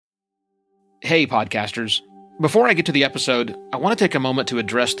Hey, podcasters. Before I get to the episode, I want to take a moment to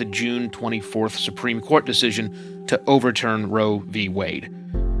address the June 24th Supreme Court decision to overturn Roe v. Wade.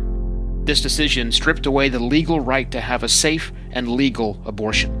 This decision stripped away the legal right to have a safe and legal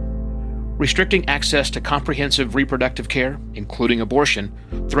abortion. Restricting access to comprehensive reproductive care, including abortion,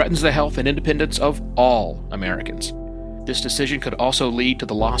 threatens the health and independence of all Americans. This decision could also lead to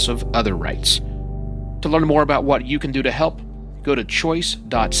the loss of other rights. To learn more about what you can do to help, go to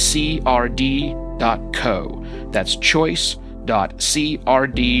choice.crd.co. That's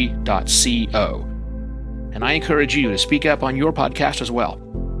choice.crd.co. And I encourage you to speak up on your podcast as well.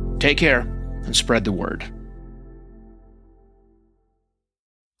 Take care and spread the word.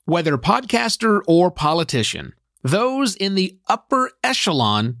 Whether podcaster or politician, those in the upper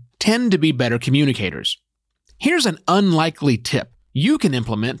echelon tend to be better communicators. Here's an unlikely tip you can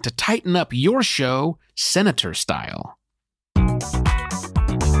implement to tighten up your show senator style.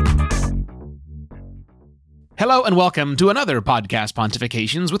 Hello and welcome to another Podcast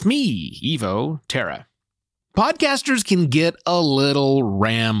Pontifications with me, Evo Terra. Podcasters can get a little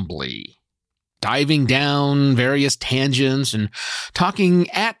rambly, diving down various tangents and talking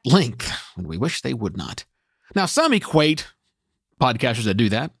at length when we wish they would not. Now, some equate podcasters that do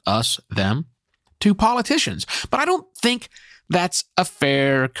that, us, them, to politicians, but I don't think that's a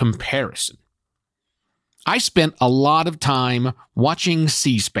fair comparison. I spent a lot of time watching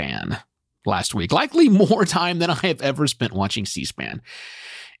C-SPAN last week, likely more time than I have ever spent watching C-SPAN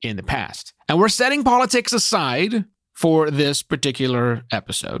in the past. And we're setting politics aside for this particular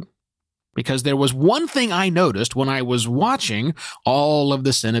episode because there was one thing I noticed when I was watching all of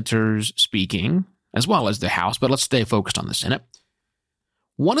the senators speaking, as well as the House, but let's stay focused on the Senate.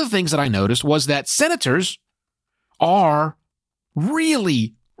 One of the things that I noticed was that senators are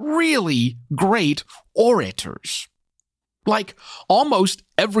really, really great orators. Like almost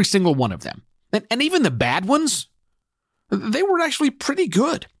every single one of them. And even the bad ones, they were actually pretty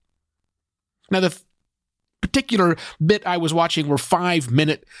good. Now, the particular bit I was watching were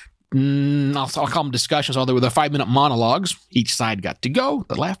 5-minute, I'll call them discussions, although they were 5-minute monologues. Each side got to go,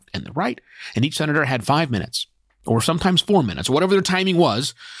 the left and the right, and each senator had 5 minutes, or sometimes 4 minutes, or whatever their timing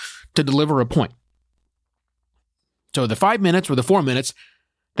was, to deliver a point. So the 5 minutes or the 4 minutes,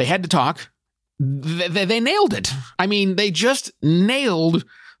 they had to talk. They nailed it. I mean, they just nailed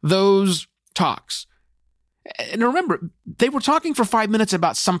those talks. And remember, they were talking for 5 minutes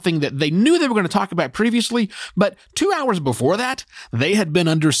about something that they knew they were going to talk about previously, but 2 hours before that, they had been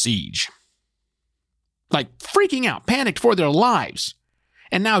under siege. Like freaking out, panicked for their lives.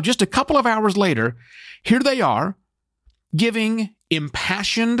 And now, just a couple of hours later, here they are, giving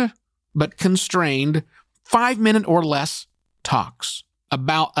impassioned but constrained 5-minute or less talks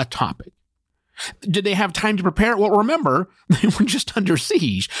about a topic. Did they have time to prepare? Well, remember, they were just under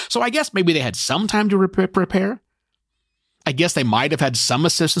siege. So I guess maybe they had some time to prepare. I guess they might have had some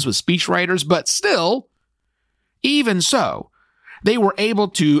assistance with speechwriters, but still, even so, they were able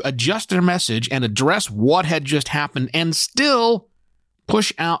to adjust their message and address what had just happened and still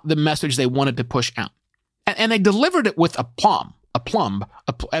push out the message they wanted to push out. And they delivered it with aplomb, however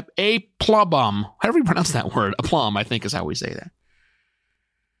you pronounce that word, aplomb, I think is how we say that.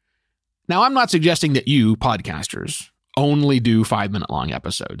 Now, I'm not suggesting that you, podcasters, only do 5-minute long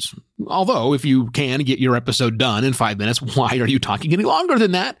episodes. Although, if you can get your episode done in 5 minutes, why are you talking any longer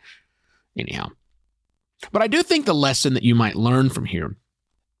than that? Anyhow. But I do think the lesson that you might learn from here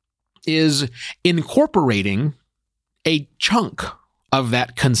is incorporating a chunk of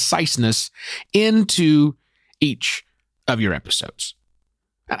that conciseness into each of your episodes.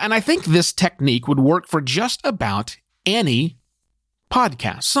 And I think this technique would work for just about any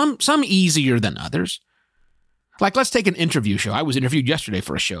podcast, some easier than others. Like, let's take an interview show. I was interviewed yesterday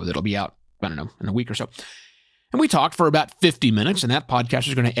for a show that'll be out, I don't know, in a week or so. And we talked for about 50 minutes, and that podcast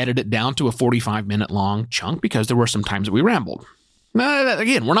is going to edit it down to a 45-minute long chunk because there were some times that we rambled.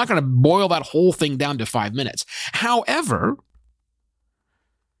 Again, we're not going to boil that whole thing down to 5 minutes. However,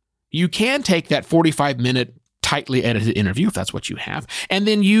 you can take that 45-minute tightly edited interview, if that's what you have, and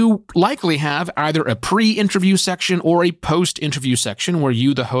then you likely have either a pre-interview section or a post-interview section where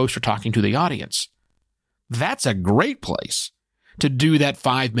you, the host, are talking to the audience. That's a great place to do that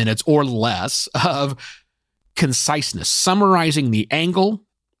 5 minutes or less of conciseness, summarizing the angle,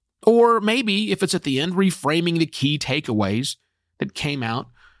 or maybe, if it's at the end, reframing the key takeaways that came out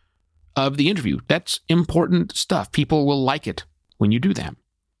of the interview. That's important stuff. People will like it when you do that.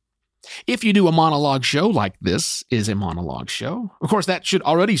 If you do a monologue show like this is a monologue show, of course, that should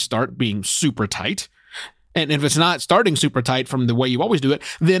already start being super tight. And if it's not starting super tight from the way you always do it,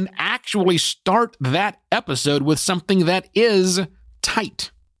 then actually start that episode with something that is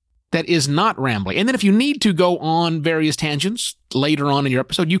tight. that is not rambly. And then if you need to go on various tangents later on in your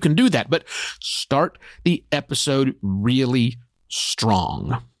episode, you can do that. But start the episode really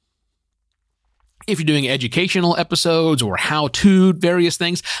strong. If you're doing educational episodes or how-to various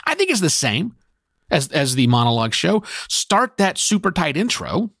things, I think it's the same as the monologue show. Start that super tight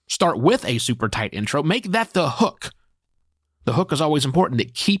intro. Start with a super tight intro. Make that the hook. The hook is always important.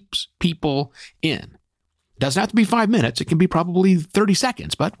 It keeps people in. Doesn't have to be 5 minutes. It can be probably 30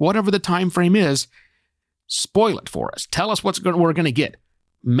 seconds, but whatever the time frame is, spoil it for us. Tell us we're going to get.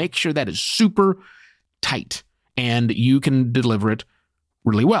 Make sure that is super tight and you can deliver it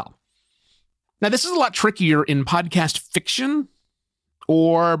really well. Now, this is a lot trickier in podcast fiction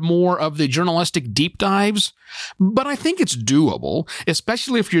or more of the journalistic deep dives, but I think it's doable,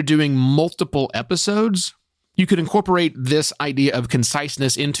 especially if you're doing multiple episodes. You could incorporate this idea of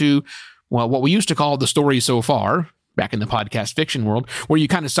conciseness into, well, what we used to call the story so far, back in the podcast fiction world, where you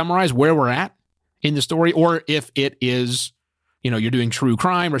kind of summarize where we're at in the story, or if it is, you're doing true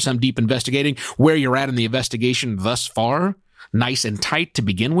crime or some deep investigating, where you're at in the investigation thus far, nice and tight to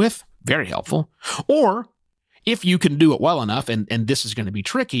begin with, very helpful. Or if you can do it well enough, and this is going to be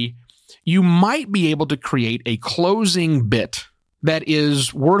tricky, you might be able to create a closing bit that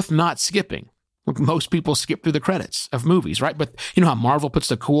is worth not skipping. Most people skip through the credits of movies, right? But you know how Marvel puts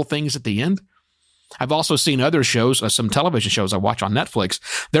the cool things at the end? I've also seen other shows, some television shows I watch on Netflix.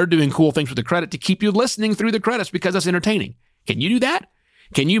 They're doing cool things with the credit to keep you listening through the credits because it's entertaining. Can you do that?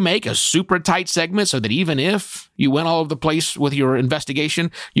 Can you make a super tight segment so that even if you went all over the place with your investigation,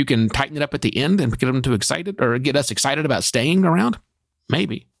 you can tighten it up at the end and get them too excited or get us excited about staying around?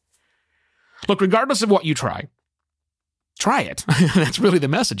 Maybe. Look, regardless of what you try it. That's really the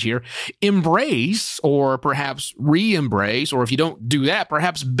message here. Embrace or perhaps re-embrace, or if you don't do that,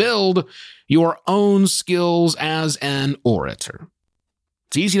 perhaps build your own skills as an orator.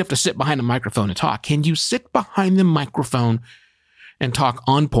 It's easy enough to sit behind a microphone and talk. Can you sit behind the microphone and talk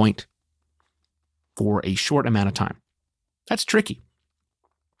on point for a short amount of time? That's tricky.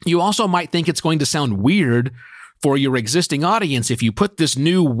 You also might think it's going to sound weird for your existing audience if you put this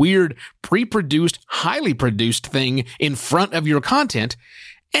new weird pre-produced, highly produced thing in front of your content.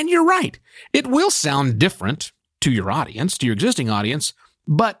 And you're right. It will sound different to your audience, to your existing audience,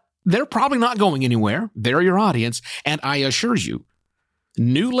 but they're probably not going anywhere. They're your audience. And I assure you,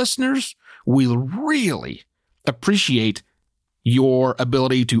 new listeners will really appreciate your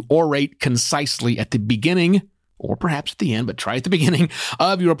ability to orate concisely at the beginning, or perhaps at the end, but try at the beginning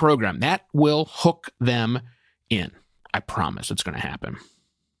of your program. That will hook them in. I promise it's going to happen.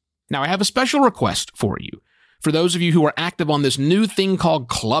 Now, I have a special request for you. For those of you who are active on this new thing called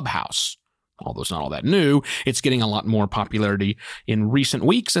Clubhouse, although it's not all that new, it's getting a lot more popularity in recent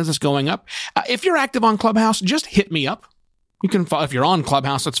weeks as it's going up. If you're active on Clubhouse, just hit me up. You can follow, if you're on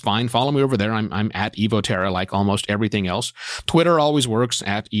Clubhouse, that's fine. Follow me over there. I'm at Evo like almost everything else. Twitter always works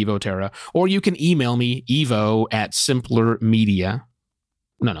at Evo, or you can email me, evo@simplermedia.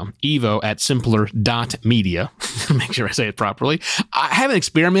 evo@simpler.media. Make sure I say it properly. I have an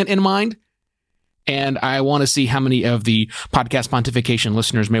experiment in mind, and I want to see how many of the Podcast Pontification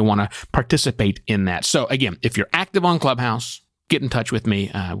listeners may want to participate in that. So again, if you're active on Clubhouse, get in touch with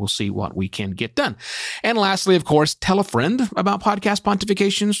me. We'll see what we can get done. And lastly, of course, tell a friend about Podcast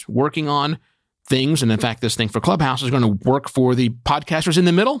Pontifications, working on things. And in fact, this thing for Clubhouse is going to work for the podcasters in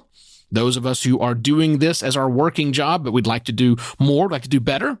the middle. Those of us who are doing this as our working job, but we'd like to do more, like to do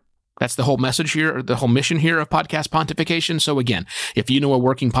better. That's the whole message here, or the whole mission here of Podcast Pontification. So again, if you know a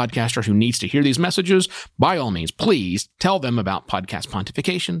working podcaster who needs to hear these messages, by all means, please tell them about Podcast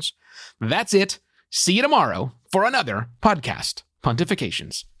Pontifications. That's it. See you tomorrow for another Podcast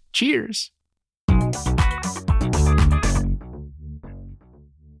Pontifications. Cheers.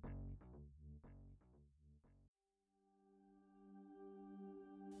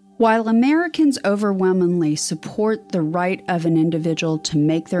 While Americans overwhelmingly support the right of an individual to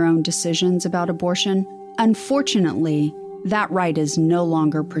make their own decisions about abortion, unfortunately, that right is no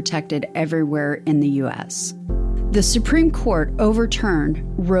longer protected everywhere in the U.S. The Supreme Court overturned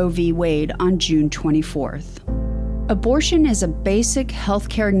Roe v. Wade on June 24th. Abortion is a basic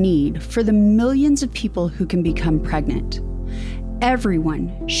healthcare need for the millions of people who can become pregnant.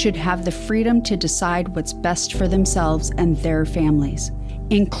 Everyone should have the freedom to decide what's best for themselves and their families,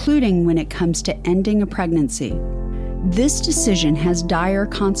 including when it comes to ending a pregnancy. This decision has dire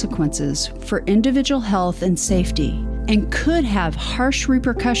consequences for individual health and safety and could have harsh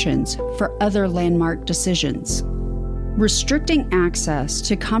repercussions for other landmark decisions. Restricting access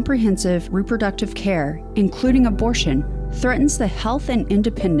to comprehensive reproductive care, including abortion, threatens the health and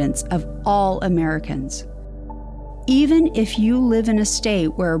independence of all Americans. Even if you live in a state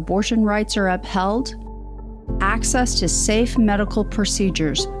where abortion rights are upheld, access to safe medical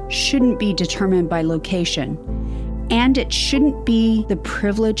procedures shouldn't be determined by location, and it shouldn't be the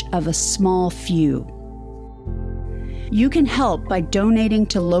privilege of a small few. You can help by donating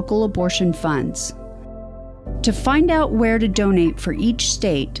to local abortion funds. To find out where to donate for each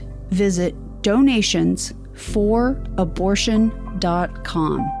state, visit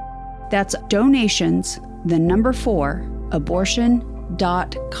donationsforabortion.com. That's donations, the number 4,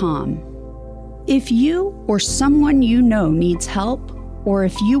 abortion.com. If you or someone you know needs help, or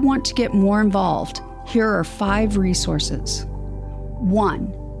if you want to get more involved, here are 5 resources.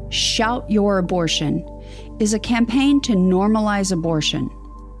 1. Shout Your Abortion is a campaign to normalize abortion.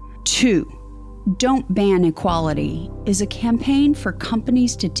 2. Don't Ban Equality is a campaign for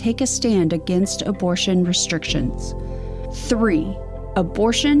companies to take a stand against abortion restrictions. 3.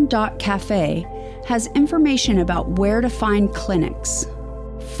 Abortion.cafe has information about where to find clinics.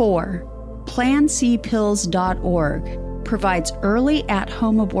 4. PlanCpills.org provides early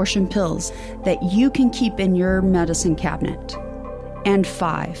at-home abortion pills that you can keep in your medicine cabinet. And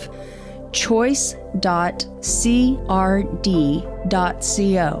 5.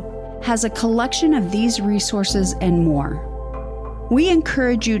 Choice.crd.co has a collection of these resources and more. We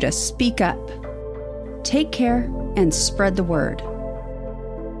encourage you to speak up, take care, and spread the word.